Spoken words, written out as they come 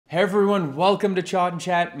Hey everyone, welcome to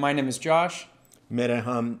ChaatNChat. My name is Josh. Mera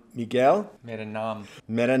naam Miguel. Mera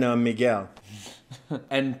naam Miguel.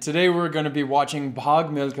 And today we're going to be watching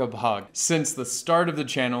Bhaag Milkha Bhaag. Since the start of the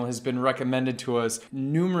channel has been recommended to us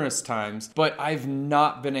numerous times, but I've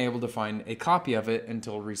not been able to find a copy of it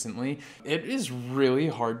until recently. It is really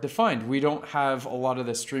hard to find. We don't have a lot of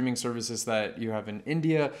the streaming services that you have in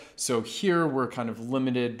India, so here we're kind of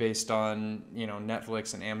limited based on,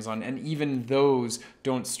 Netflix and Amazon, and even those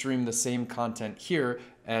don't stream the same content here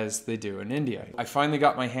as they do in India. I finally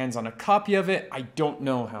got my hands on a copy of it. I don't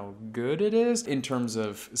know how good it is in terms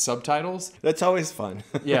of subtitles. That's always fun.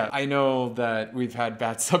 Yeah, I know that we've had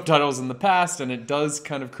bad subtitles in the past and it does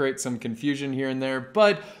kind of create some confusion here and there,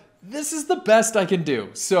 but this is the best I can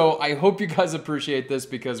do. So I hope you guys appreciate this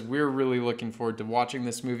because we're really looking forward to watching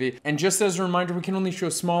this movie. And just as a reminder, we can only show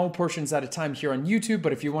small portions at a time here on YouTube,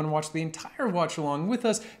 but if you want to watch the entire watch along with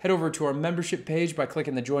us, head over to our membership page by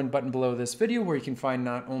clicking the join button below this video, where you can find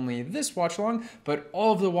not only this watch along, but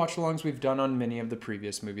all of the watch alongs we've done on many of the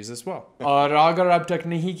previous movies as well. और अगर अब तक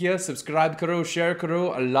नहीं किया, subscribe करो, share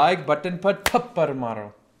करो, like button पर थप्पड़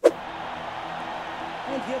मारो.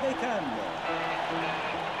 And here they come.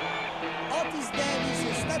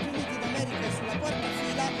 Stati Uniti d'America sulla quarta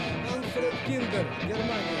fila, Manfred Kinder,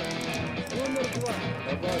 Germania.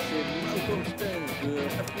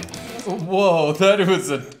 Whoa, that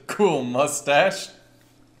was a cool mustache.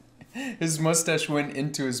 His mustache went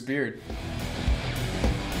into his beard.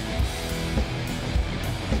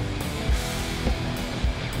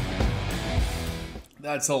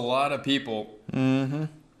 That's a lot of people. Mm-hmm.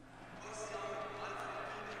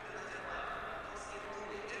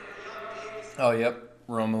 Oh, yep.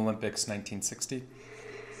 Rome Olympics 1960.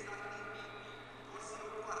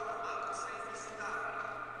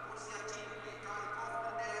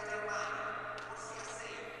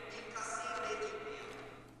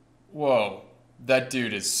 Whoa, that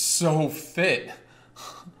dude is so fit.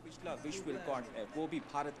 पिछला विश्व record है वो भी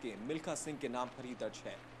भारत के मिल्खा सिंह के नाम पर ही दर्ज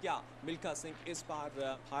है। क्या मिल्खा सिंह इस बार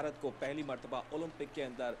भारत को पहली मर्तबा ओलंपिक के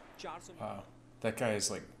अंदर 400 Wow, that guy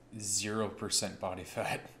is like 0% body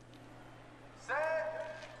fat.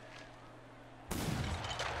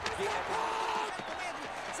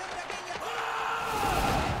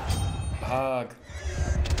 Bhaag.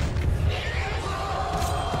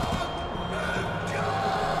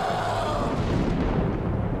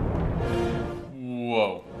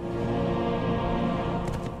 Whoa.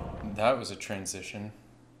 That was a transition.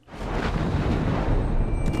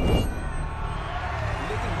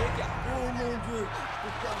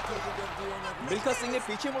 Milkha Singh ने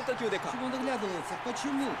पीछे मुड़कर क्यों देखा?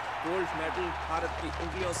 Почему? गोल्ड मेडल भारत की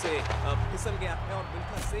उंगलियों से फिसल गया है और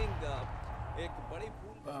मिल्खा सिंह एक बड़ी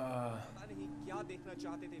भूल पता नहीं क्या देखना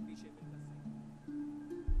चाहते थे पीछे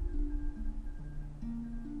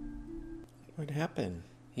What happened?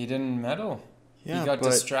 He didn't medal. Yeah, he got but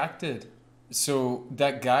distracted. So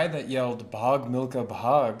that guy that yelled Bhaag Milkha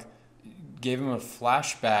Bhaag gave him a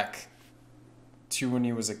flashback to when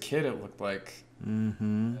he was a kid, it looked like.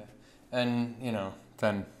 Mm-hmm. And,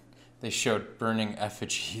 then they showed burning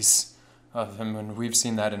effigies of him, and we've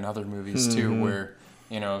seen that in other movies too, where,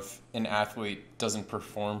 if an athlete doesn't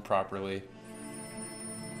perform properly.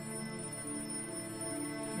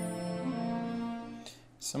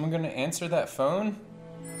 Someone gonna answer that phone?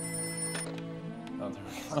 Oh, there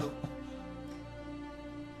we go.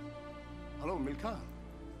 Hello, Milkha.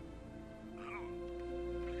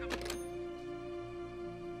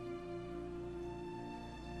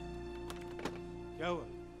 क्या हुआ?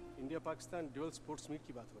 India Pakistan dual sports meet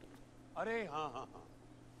की बात हो रही है। अरे हाँ।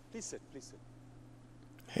 Please sit.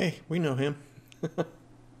 Hey, we know him.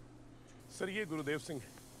 Sir ये गुरुदेव सिंह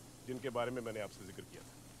जिनके बारे में मैंने आपसे जिक्र किया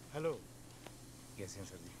था। हेलो। कैसे हैं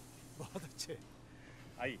सर जी? बहुत अच्छे।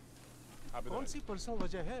 आइए। आप कौन सी पर्सनल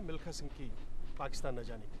वजह है मिल्खा सिंह की पाकिस्तान न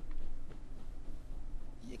जाने की?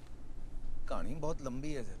 ये कहानी बहुत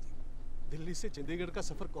लंबी है सर जी। दिल्ली से चंडीगढ़ का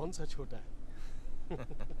सफर कौन सा छोटा है?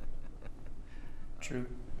 True.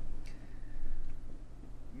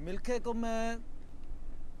 मिल्खे को मैं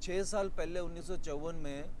 6 साल पहले 1954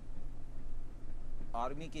 में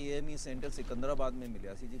आर्मी के एएमई सेंटर सिकंदराबाद में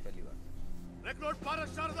मिला सी जी पहली बार। Recruit Paras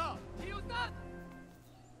Sharda. Ji Ustad.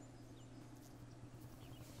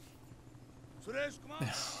 Suresh Kumar.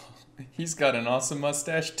 He's got an awesome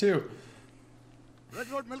mustache too.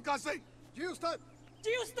 Recruit Milkha Singh. जी उस्ताद।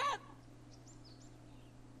 जी उस्ताद।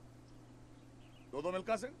 दो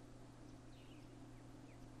मिल्खा सिंह।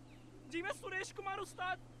 जी मैं सुरेश कुमार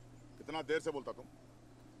उस्ताद। कितना देर से बोलता तुम?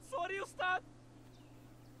 सॉरी उस्ताद।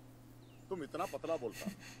 तुम इतना पतला बोलता।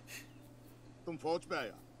 तुम फौज पे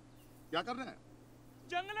आया, क्या कर रहे हैं?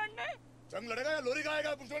 जंग लड़ने। जंग लड़ेगा या लोरी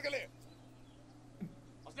गाएगा पुष्कर के लिए?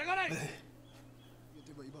 हंसने नहीं? ये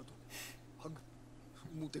तो वही बात हो। हग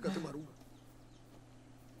मुंह ते कते मारूंगा।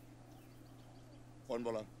 कौन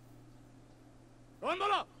बोला? कौन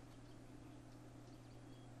बोला?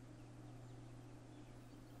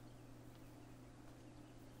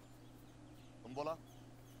 तुम बोला?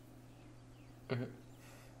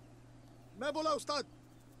 मैं बोला उस्ताद।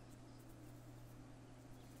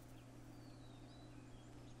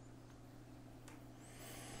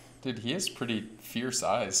 Dude, he has pretty fierce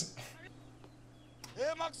eyes.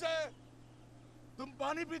 ए मक्से, तुम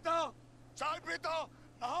पानी पीता, चाय पीता,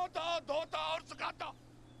 नहाता, धोता और सुखाता,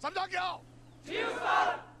 समझा क्या?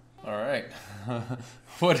 All right.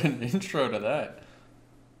 What an intro to that.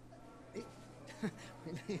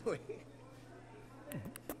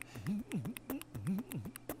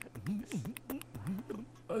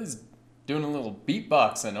 Oh, he's doing a little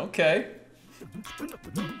beatboxing. Okay.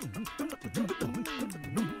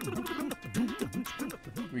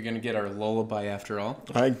 We're gonna get our lullaby after all.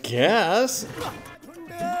 I guess.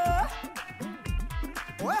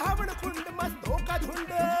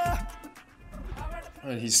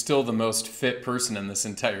 He's still the most fit person in this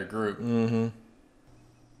entire group.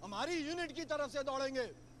 हमारी unit की तरफ से दौड़ेंगे।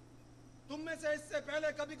 तुम में से इससे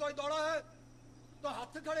पहले कभी कोई दौड़ा है? तो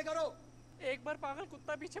हाथ खड़े करो। एक बार पागल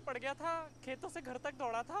कुत्ता पीछे पड़ गया था, खेतों से घर तक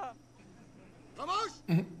दौड़ा था। खामोश।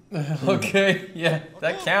 Okay, yeah,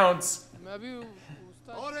 that counts. मैं भी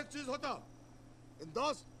और एक चीज होता, इन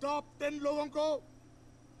 10 टॉप 10 लोगों को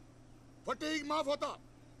फटीग माफ होता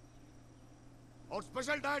और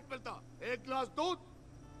स्पेशल डाइट मिलता, 1 गिलास दूध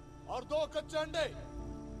और 2 कच्चे अंडे।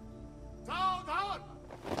 सावधान,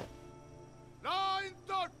 लाइन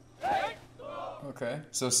तोड़। Okay,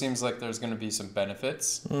 so it seems like there's gonna be some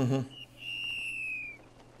benefits.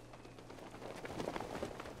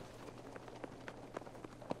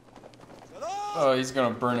 Oh, he's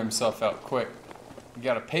gonna burn himself out quick. You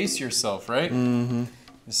gotta pace yourself, right?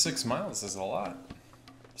 6 miles is a lot,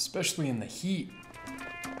 especially in the heat.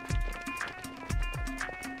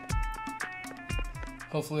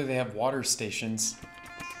 Hopefully they have water stations.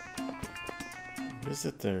 What is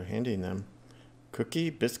it they're handing them? Cookie?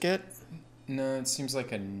 Biscuit? No, it seems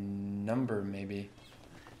like a number, maybe.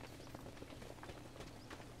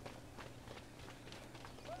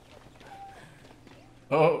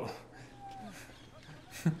 Oh.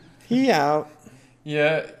 He out.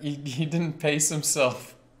 Yeah, he didn't pace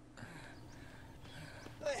himself.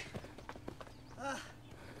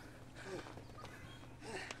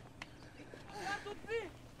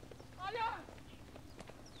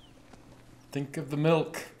 Think of the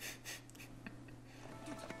milk.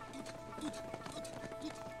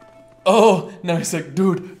 Oh, now he's like,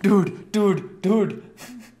 dude.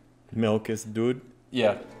 Milk is dude.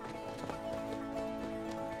 Yeah.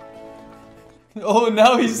 Oh,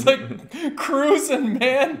 now he's like cruising,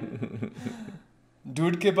 man.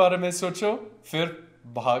 Dude के बारे में सोचो, फिर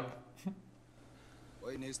भाग.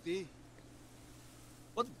 ओए नेस्ती,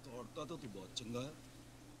 बहुत दौड़ता तो तू बहुत चंगा है।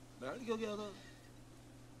 बैठ क्यों गया था?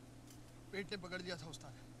 पेट ने पकड़ लिया था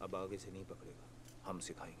उस्ताद। अब आगे से नहीं पकड़ेगा, हम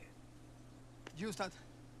सिखाएंगे। जी उस्ताद।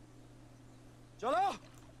 चलो,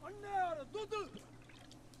 अंडे और दूध,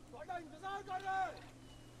 बड़ा इंतजार कर रहा है।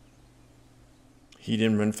 He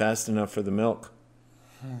didn't run fast enough for the milk.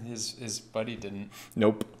 His buddy didn't.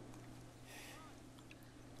 Nope.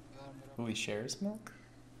 Will he share his milk?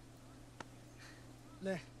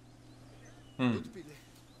 ले, दूध पी ले।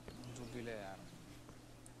 जो पी ले यार।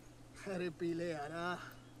 अरे पी ले यारा।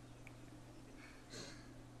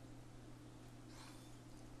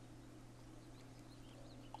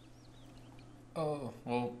 Oh,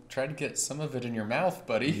 well, try to get some of it in your mouth,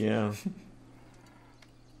 buddy. Yeah.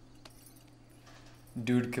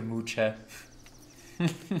 Dude का मूछ है.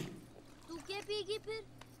 तू क्या पिएगी फिर?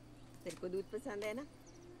 तेरे को दूध पसंद है ना?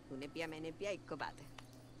 तूने पिया मैंने पिया एक को बात है।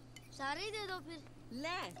 सारे ही दे दो फिर।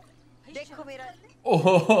 ले, देखो मेरा। Oh.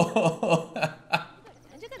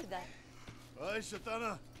 जो करता है? ओए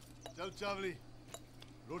शैताना, चल चावली,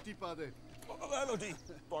 रोटी पा दे। रोटी,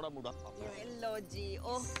 थोड़ा मुड़ा। लो जी,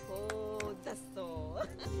 ओहो, दस्तो।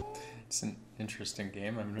 It's an interesting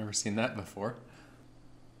game. I've never seen that before.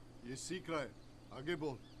 ये सीख रहा है, आगे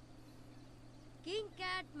बोल। King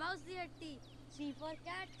cat, mouse the hatti, C for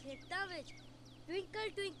cat, खेता विच, twinkle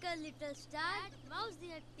twinkle little star, mouse the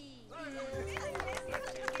hatti.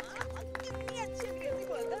 कितनी अच्छी प्यारी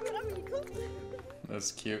बोलता है मेरा मिल्खू।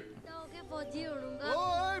 That's cute. तो ओके फौजी उड़ूंगा।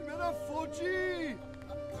 ओए मेरा फौजी।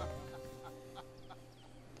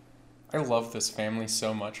 I love this family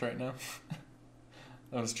so much right now.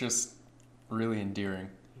 That was just really endearing.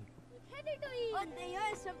 और नहीं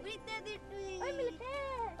है सबरी दे दी टुई। ओए मिलके।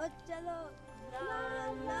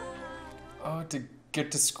 Oh, to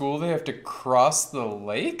get to school they have to cross the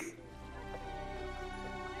lake?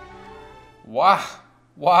 Wow.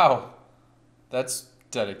 Wow. That's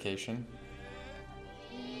dedication.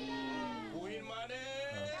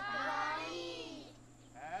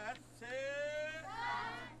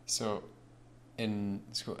 So, in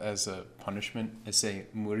school, as a punishment, I say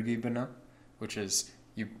murgi bana, which is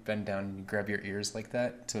you bend down and you grab your ears like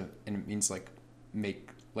that, and it means like make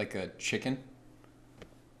like a chicken.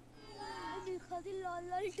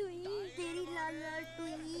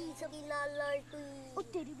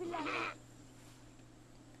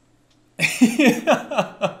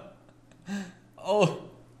 Oh,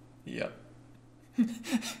 yep.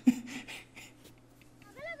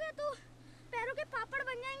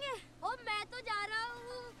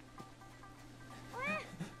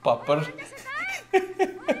 Papad.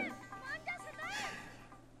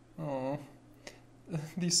 Oh,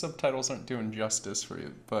 these subtitles aren't doing justice for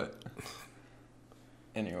you, but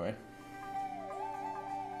anyway.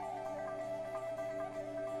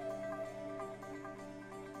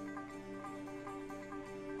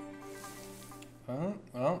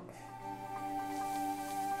 Well.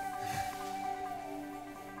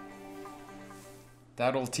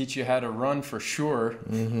 That'll teach you how to run for sure.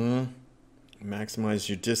 Mm-hmm. Maximize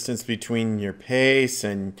your distance between your pace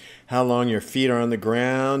and how long your feet are on the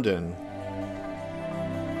ground and...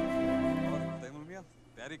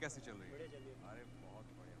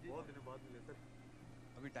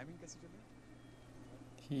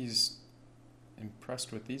 He's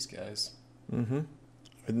impressed with these guys. Mm-hmm.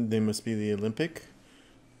 They must be the Olympic.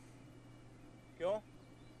 क्यों?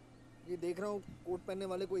 ये देख रहा हूँ coat पहनने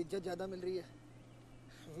वाले को इज्जत ज़्यादा मिल रही है।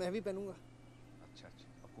 मैं भी पहनूंगा। अच्छा अच्छा,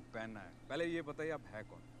 आपको पहनना है। पहले ये बताइए आप है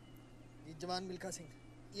कौन? ये जवान मिल्खा सिंह,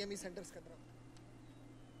 EME सेंटर्स का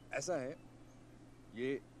तरफ। ऐसा है,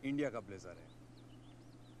 ये इंडिया का ब्लेजर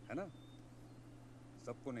है ना?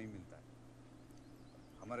 सबको नहीं मिलता है।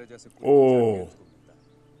 हमारे जैसे को मिलता है।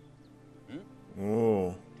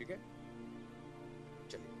 Oh. ठीक है?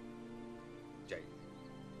 चलिए, जाइए।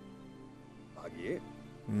 भागिए।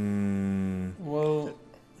 Well,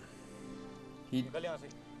 he.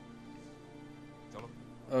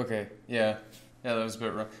 Okay, yeah, that was a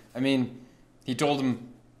bit rough. I mean, he told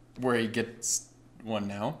him where he gets one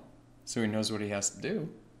now, so he knows what he has to do.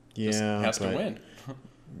 Yeah, just has to win.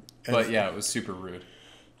 But yeah, it was super rude.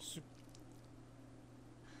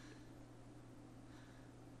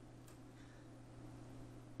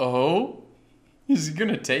 Oh, is he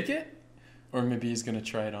gonna take it, or maybe he's gonna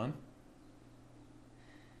try it on?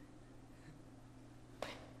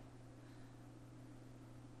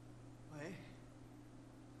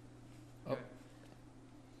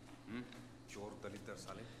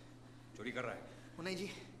 चोरी कर रहा है? नहीं जी,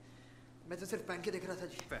 मैं तो सिर्फ पहन के देख रहा था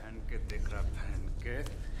जी। पहन के देख रहा, पहन के।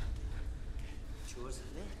 चोर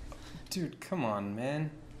साले। Dude, come on, man.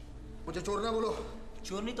 मुझे चोर ना बोलो।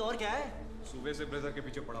 चोर नहीं तो और क्या है? सुबह से ब्लेजर के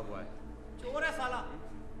पीछे पड़ा हुआ है। चोर है साला।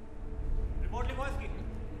 रिपोर्ट लिखो इसकी।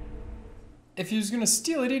 If he was gonna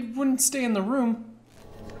steal it, he wouldn't stay in the room.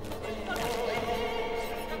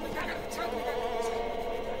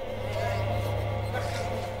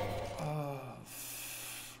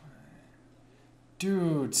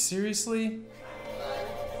 Dude, seriously?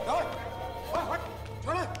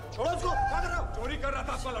 छोड़ो उसको, क्या कर रहा हो? चोरी कर रहा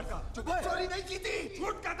था आपका लड़का। चोरी नहीं की थी।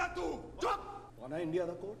 झूठ कहता तू। चुप। पाना है इंडिया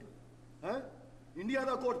दा कोट? हैं? इंडिया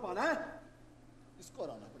दा कोट पाना है? इसको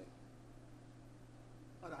हराना पड़ेगा।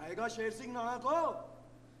 हराएगा शेर सिंह राणा को?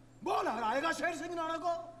 बोल, हराएगा शेर सिंह राणा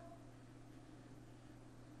को?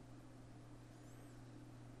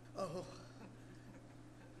 ओह।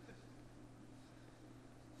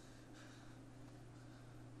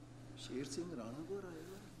 शेर सिंह राणा को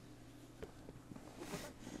हराएगा?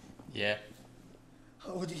 Yeah.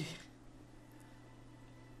 Oh, ji.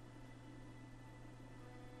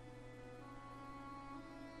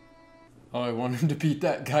 Oh, I want him to beat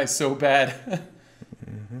that guy so bad.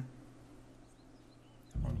 Come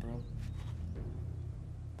on, bro.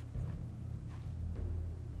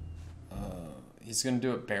 He's gonna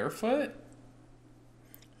do it barefoot?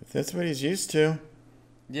 If that's what he's used to.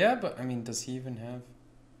 Yeah, but I mean, does he even have...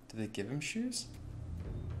 Do they give him shoes?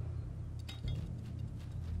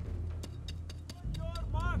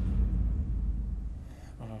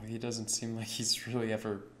 Oh, he doesn't seem like he's really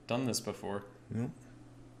ever done this before. No.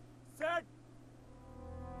 Set.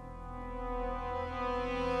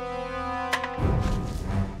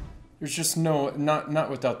 There's just no... Not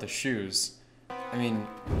without the shoes. I mean...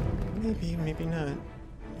 Maybe, maybe not.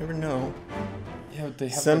 Never know. Yeah, they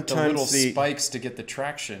have Sometimes like the little spikes to get the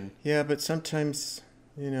traction. Yeah, but sometimes...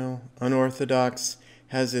 You know, unorthodox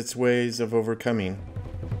has its ways of overcoming.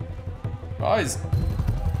 Oh, he's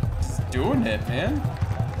doing it, man.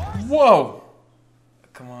 Whoa!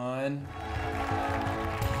 Come on.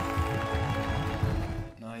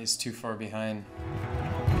 No, he's too far behind.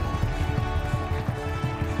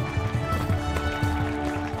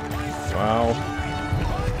 Wow.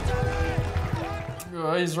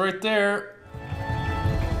 Oh, he's right there.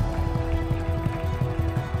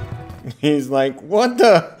 He's like, what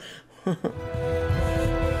the?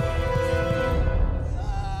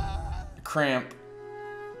 Cramp.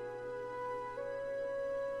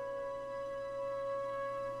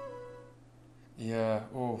 Yeah,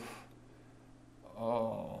 oof.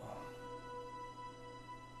 Oh.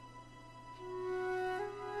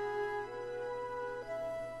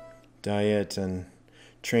 Diet and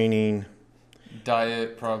training.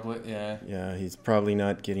 Diet, probably, yeah. Yeah, he's probably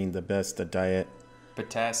not getting the best of diet.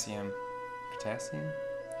 Potassium. Potassium?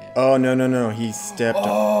 Yeah. Oh, no. He stepped on.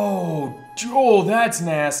 Oh, Joel, that's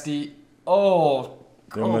nasty. Oh,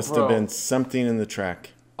 There must have been something in the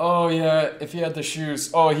track. Oh, yeah, if he had the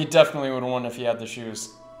shoes. Oh, he definitely would have won if he had the shoes.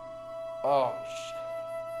 Oh,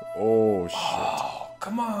 Oh, shit. Oh,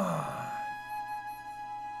 come on.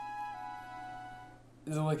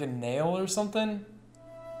 Is it like a nail or something?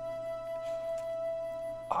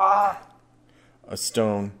 Ah! A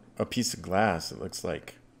stone. A piece of glass, it looks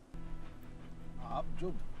like. आप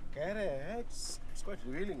जो कह रहे हैं it's quite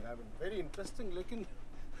revealing. I mean, very interesting. लेकिन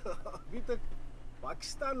अभी तक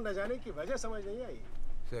पाकिस्तान न जाने की वजह समझ नहीं आई.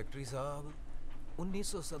 सेक्रेटरी साहब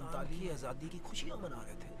 1947 की आजादी की खुशियां मना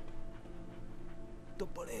रहे थे तो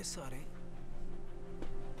बड़े सारे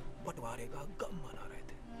बंटवारे का गम मना रहे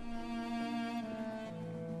थे.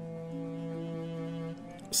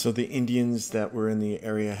 So the Indians that were in the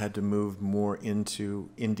area had to move more into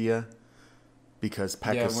India because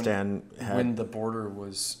Pakistan had... when the border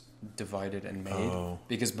was divided and made.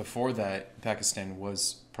 Because before that, Pakistan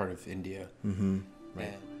was part of India. Mm-hmm.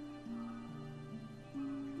 Right.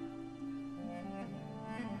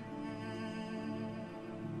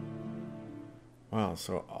 Wow,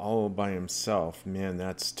 so all by himself, man,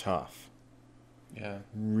 that's tough. Yeah.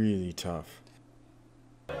 Really tough.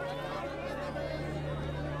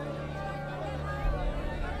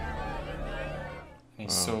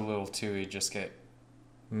 He's so little too, he'd just get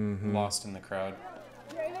lost in the crowd.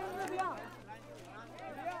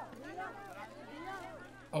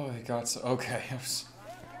 Oh, he got so... Okay.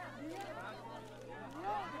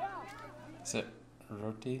 Is it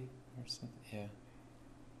roti or something? Yeah.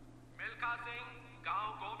 Milkha Singh गांव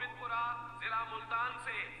गोविंदपुरा जिला मुल्तान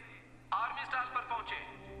से army style पर पहुंचे.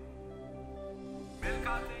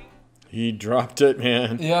 Milkha Singh He dropped it,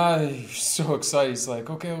 man. Yeah, he's so excited. He's like,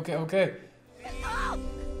 okay.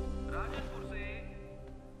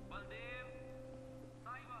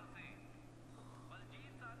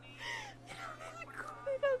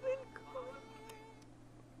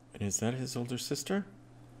 And is that his older sister?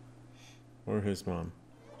 Or his mom?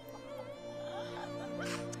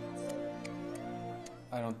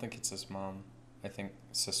 I don't think it's his mom. I think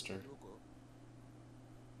sister.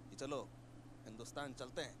 चलो हिंदुस्तान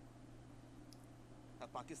चलते हैं. अब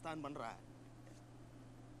पाकिस्तान बन रहा है.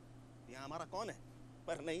 यहाँ हमारा कौन है?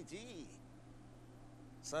 पर नहीं जी.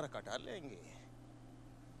 सर कटा लेंगे.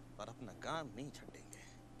 पर अपना काम नहीं छੱਡेंगे.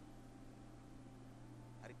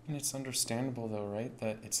 And it's understandable though, right?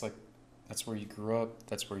 That it's like that's where you grew up,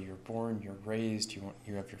 that's where you're born, you're raised, you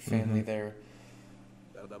have your family there.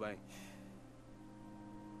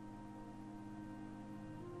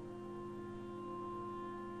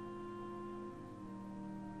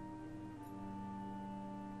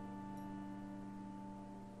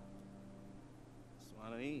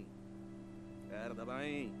 स्वामी, पैर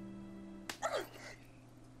दबाएं.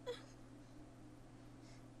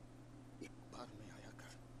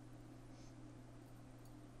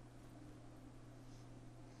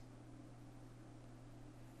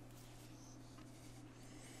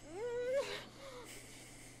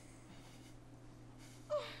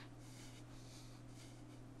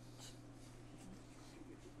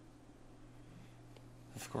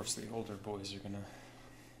 Of course, the older boys are gonna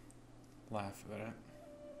laugh at it.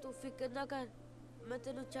 तू फिक्र ना कर, मैं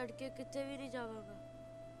तेनू छड़ के किथे भी नहीं जावांगा,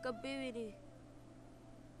 कभी भी नहीं.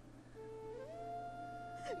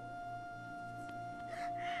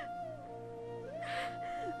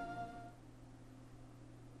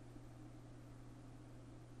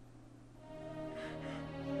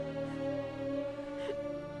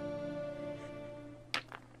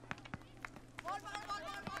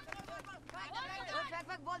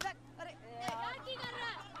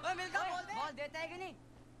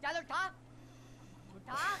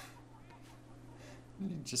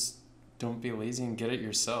 Don't be lazy and get it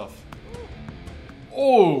yourself.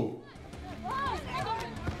 Oh!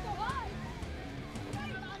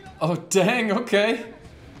 Oh, dang, okay.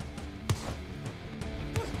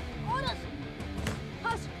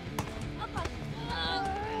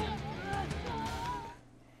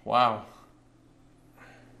 Wow.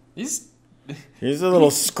 He's a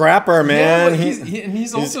little scrapper, man. Yeah,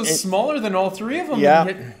 he's also smaller than all three of them.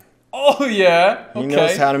 Yeah. Oh, yeah. Okay. He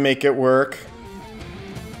knows how to make it work.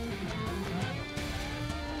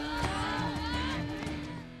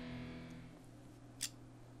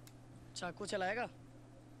 चाकू चलाएगा?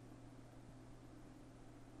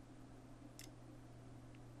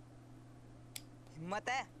 हिम्मत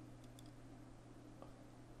है?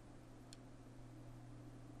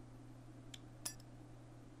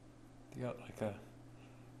 You got like a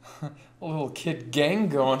little kid gang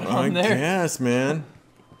going on there. I guess, man.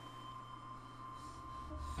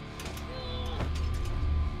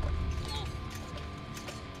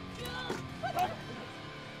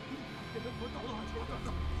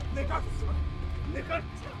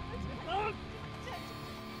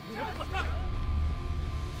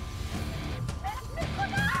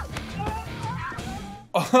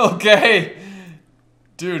 Okay.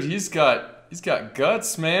 Dude, he's got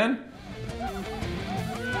guts, man.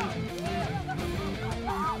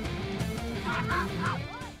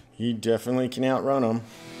 He definitely can outrun him.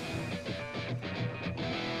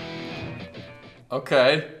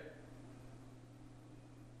 Okay.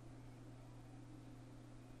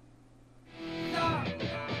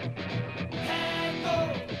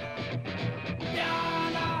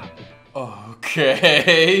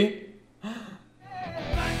 Okay.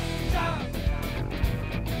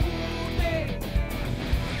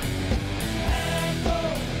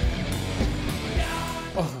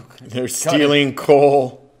 Oh, they're stealing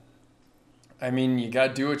coal. I mean, you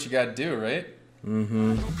gotta do what you gotta do, right?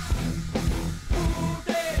 Mm-hmm.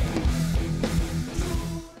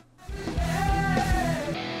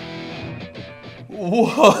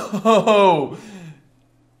 Whoa!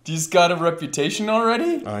 He's got a reputation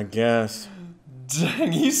already? I guess.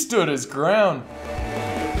 Dang, he stood his ground.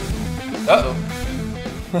 Uh-oh.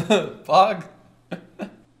 Bhaag.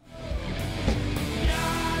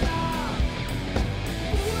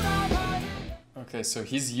 Okay, so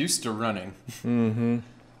he's used to running. Mm-hmm.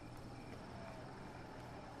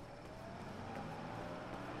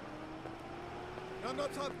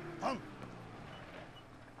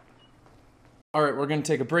 All right, we're going to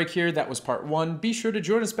take a break here. That was part 1. Be sure to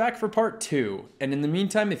join us back for part 2. And in the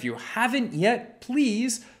meantime, if you haven't yet,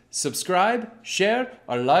 please subscribe, share,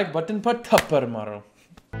 or like button पर थप्पड़ मारो.